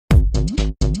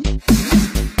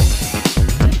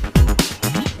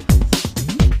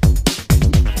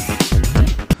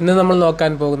ഇന്ന് നമ്മൾ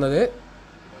നോക്കാൻ പോകുന്നത്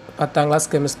 10ാം ക്ലാസ്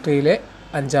കെമിസ്ട്രിയിലെ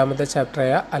 5ാമത്തെ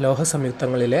ചാപ്റ്ററായ അലോഹ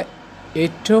സംയുക്തങ്ങളിലെ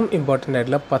ഏറ്റവും ഇമ്പോർട്ടൻ്റ്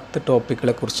ആയിട്ടുള്ള 10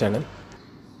 ടോപ്പിക്കുകളെ കുറിച്ചാണ്.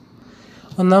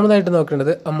 ഒന്നാമതായിട്ട്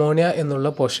നോക്കേണ്ടത് അമോണിയ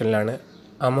എന്നുള്ള പോർഷനിലാണ്.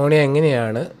 അമോണിയ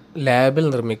എങ്ങനെയാണ് ലാബിൽ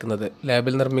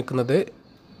നിർമ്മിക്കുന്നത്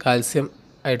കാൽസ്യം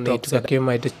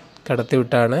ഹൈഡ്രോക്സൈഡുമായിട്ട്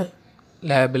കടത്തിവിട്ടാണ്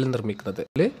ലാബിൽ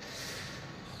നിർമ്മിക്കുന്നത്.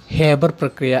 ഹേബർ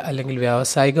പ്രക്രിയ അല്ലെങ്കിൽ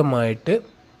വ്യാവസായികമായിട്ട്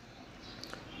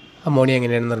അമോണിയ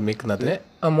എങ്ങനെയാണ് നിർമ്മിക്കുന്നത്,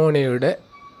 അമോണിയയുടെ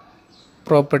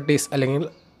പ്രോപ്പർട്ടീസ് അല്ലെങ്കിൽ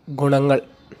ഗുണങ്ങൾ,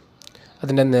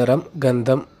 അതിൻ്റെ നിറം,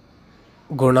 ഗന്ധം,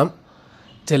 ഗുണം,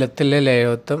 ജലത്തിലെ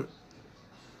ലയത്വം,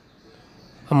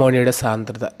 അമോണിയയുടെ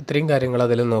സാന്ദ്രത, ഇത്രയും കാര്യങ്ങൾ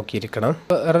അതിൽ നോക്കിയിരിക്കണം.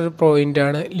 വേറൊരു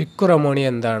പോയിൻ്റാണ് ലിക്വിഡ്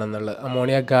അമോണിയ എന്താണെന്നുള്ളത്.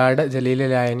 അമോണിയ ഗാഢ ജലീയ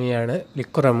ലായനിയാണ്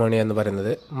ലിക്വിഡ് അമോണിയ എന്ന്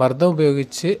പറയുന്നത്. മർദ്ദം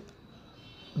ഉപയോഗിച്ച്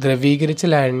ദ്രവീകരിച്ച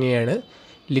ലായനിയാണ്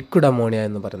ലിക്വിഡ് അമോണിയ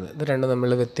എന്ന് പറയുന്നത്. ഇത് രണ്ടും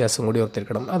തമ്മിലുള്ള വ്യത്യാസം കൂടി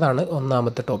ഓർത്തിരിക്കണം. അതാണ്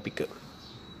ഒന്നാമത്തെ ടോപ്പിക്ക്.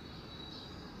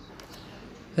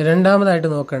 രണ്ടാമതായിട്ട്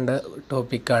നോക്കേണ്ട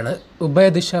ടോപ്പിക്കാണ്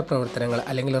ഉഭയദിശാ പ്രവർത്തനങ്ങൾ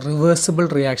അല്ലെങ്കിൽ റിവേഴ്സിബിൾ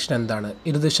റിയാക്ഷൻ എന്താണ്.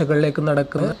 ഇരുദിശകളിലേക്ക്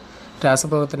നടക്കുന്ന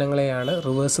രാസപ്രവർത്തനങ്ങളെയാണ്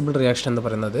റിവേഴ്സിബിൾ റിയാക്ഷൻ എന്ന്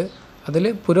പറയുന്നത്. അതിൽ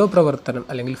പുരോപ്രവർത്തനം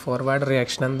അല്ലെങ്കിൽ ഫോർവേഡ്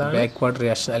റിയാക്ഷൻ എന്താണ്, ബാക്ക്വേർഡ്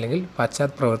റിയാക്ഷൻ അല്ലെങ്കിൽ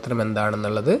പശ്ചാത് പ്രവർത്തനം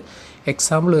എന്താണെന്നുള്ളത്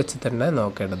എക്സാമ്പിൾ വെച്ച് തന്നെ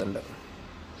നോക്കേണ്ടതുണ്ട്.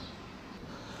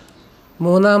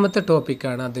 മൂന്നാമത്തെ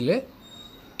ടോപ്പിക്കാണ് അതിൽ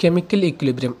കെമിക്കൽ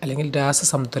ഇക്വിലിബ്രിയം അല്ലെങ്കിൽ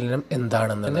രാസസംതുലനം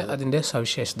എന്താണെന്നാണ് അതിൻ്റെ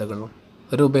സവിശേഷതകളും.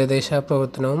 ഒരു ഉഭയദിശാ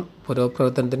പ്രവർത്തനവും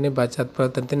പുരോപ്രവർത്തനത്തിൻ്റെയും പശ്ചാത്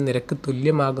പ്രവർത്തനത്തിൻ്റെ നിരക്ക്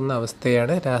തുല്യമാകുന്ന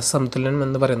അവസ്ഥയാണ് രാസസംതുലനം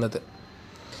എന്ന് പറയുന്നത്.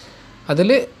 അതിൽ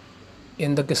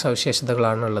എന്തൊക്കെ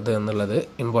സവിശേഷതകളാണുള്ളത് എന്നുള്ളത്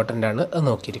ഇമ്പോർട്ടൻ്റ് ആണ്, അത്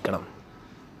നോക്കിയിരിക്കണം.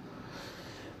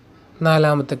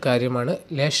 നാലാമത്തെ കാര്യമാണ്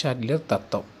ലേ ഷാറ്റ്ലിയർ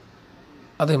തത്വം.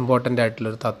 അത് ഇമ്പോർട്ടൻ്റ്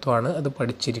ആയിട്ടുള്ളൊരു തത്വമാണ്, അത്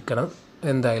പഠിച്ചിരിക്കണം,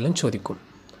 എന്തായാലും ചോദിക്കും.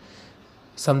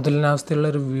 സന്തുലനാവസ്ഥയുള്ള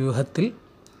ഒരു വ്യൂഹത്തിൽ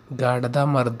ഗാഢത,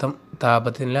 മർദ്ദം,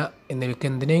 താപനില എന്നിവയ്ക്ക്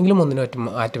എന്തിനെങ്കിലും ഒന്നിനൊറ്റ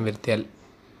മാറ്റം വരുത്തിയാൽ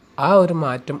ആ ഒരു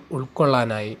മാറ്റം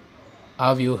ഉൾക്കൊള്ളാനായി ആ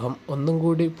വ്യൂഹം ഒന്നും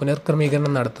കൂടി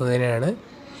പുനർക്രമീകരണം നടത്തുന്നതിനാണ്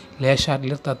ലേ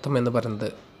ഷാറ്റ്ലിയർ തത്വം എന്ന് പറയുന്നത്.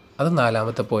 അത്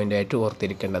നാലാമത്തെ പോയിൻ്റായിട്ട്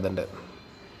ഓർത്തിരിക്കേണ്ടതുണ്ട്.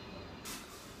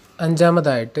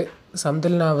 അഞ്ചാമതായിട്ട്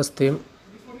സന്തുലനാവസ്ഥയും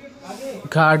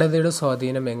ഗാഢതയുടെ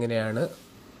സ്വാധീനം എങ്ങനെയാണ്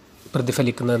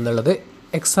പ്രതിഫലിക്കുന്നത് എന്നുള്ളത്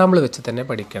എക്സാമ്പിൾ വെച്ച് തന്നെ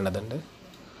പഠിക്കേണ്ടതുണ്ട്.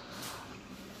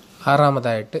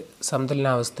 ആറാമതായിട്ട്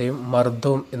സന്തുലനാവസ്ഥയും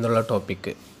മർദ്ദവും എന്നുള്ള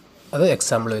ടോപ്പിക്ക്, അത്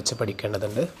എക്സാമ്പിൾ വെച്ച്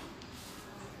പഠിക്കേണ്ടതുണ്ട്.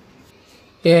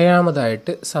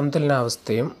 ഏഴാമതായിട്ട്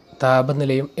സന്തുലനാവസ്ഥയും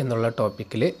താപനിലയും എന്നുള്ള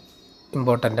ടോപ്പിക്കിൽ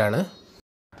ഇമ്പോർട്ടൻ്റ് ആണ്.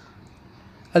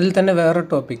 അതിൽ തന്നെ വേറൊരു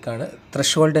ടോപ്പിക്കാണ്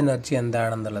ത്രഷോൾഡ് എനർജി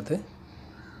എന്താണെന്നുള്ളത്.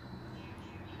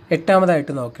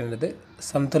 എട്ടാമതായിട്ട് നോക്കേണ്ടത്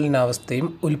സന്തുലനാവസ്ഥയും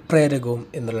ഉൽപ്രേരകവും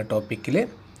എന്നുള്ള ടോപ്പിക്കിൽ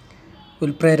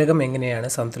ഉൽപ്രേരകം എങ്ങനെയാണ്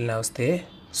സന്തുലനാവസ്ഥയെ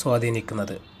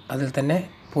സ്വാധീനിക്കുന്നത്, അതിൽ തന്നെ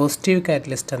പോസിറ്റീവ്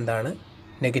കാറ്റലിസ്റ്റ് എന്താണ്,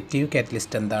 നെഗറ്റീവ്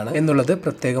കാറ്റലിസ്റ്റ് എന്താണ് എന്നുള്ളത്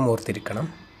പ്രത്യേകം ഓർത്തിരിക്കണം.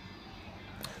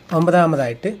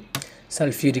 ഒമ്പതാമതായിട്ട്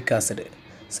സൾഫ്യൂരിക്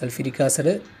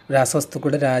ആസിഡ്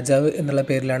രാസവസ്തുക്കളുടെ രാജാവ് എന്നുള്ള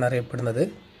പേരിലാണ് അറിയപ്പെടുന്നത്.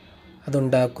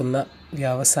 അതുണ്ടാക്കുന്ന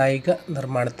വ്യാവസായിക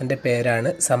നിർമ്മാണത്തിൻ്റെ പേരാണ്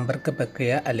സമ്പർക്ക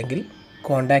പ്രക്രിയ അല്ലെങ്കിൽ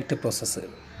കോണ്ടാക്റ്റ് പ്രോസസ്സ്.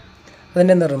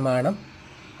 അതിൻ്റെ നിർമ്മാണം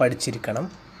പഠിച്ചിരിക്കണം.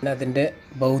 പിന്നെ അതിൻ്റെ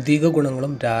ഭൗതിക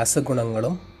ഗുണങ്ങളും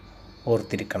രാസഗുണങ്ങളും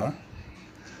ഓർത്തിരിക്കണം.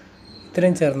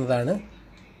 ഇത്രയും ചേർന്നതാണ്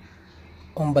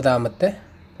 9ാമത്തെ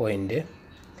പോയിൻ്റ്.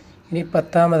 ഇനി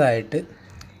 10ാമതായിട്ട്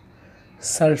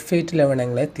സൾഫേറ്റ്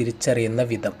ലവണങ്ങളെ തിരിച്ചറിയുന്ന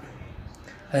വിധം.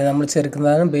 അത് നമ്മൾ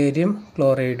ചേർക്കുന്നതാണ് ബേരിയം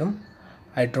ക്ലോറൈഡും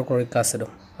ഹൈഡ്രോക്ലോറിക്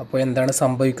ആസിഡും. അപ്പോൾ എന്താണ്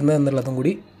സംഭവിക്കുന്നത് എന്നുള്ളതും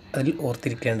കൂടി അതിൽ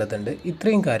ഓർത്തിരിക്കേണ്ടതുണ്ട്.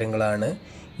 ഇത്രയും കാര്യങ്ങളാണ്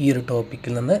ഈ ഒരു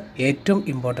ടോപ്പിക്കിൽ നിന്ന് ഏറ്റവും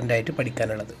ഇമ്പോർട്ടൻ്റ് ആയിട്ട്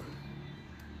പഠിക്കാനുള്ളത്.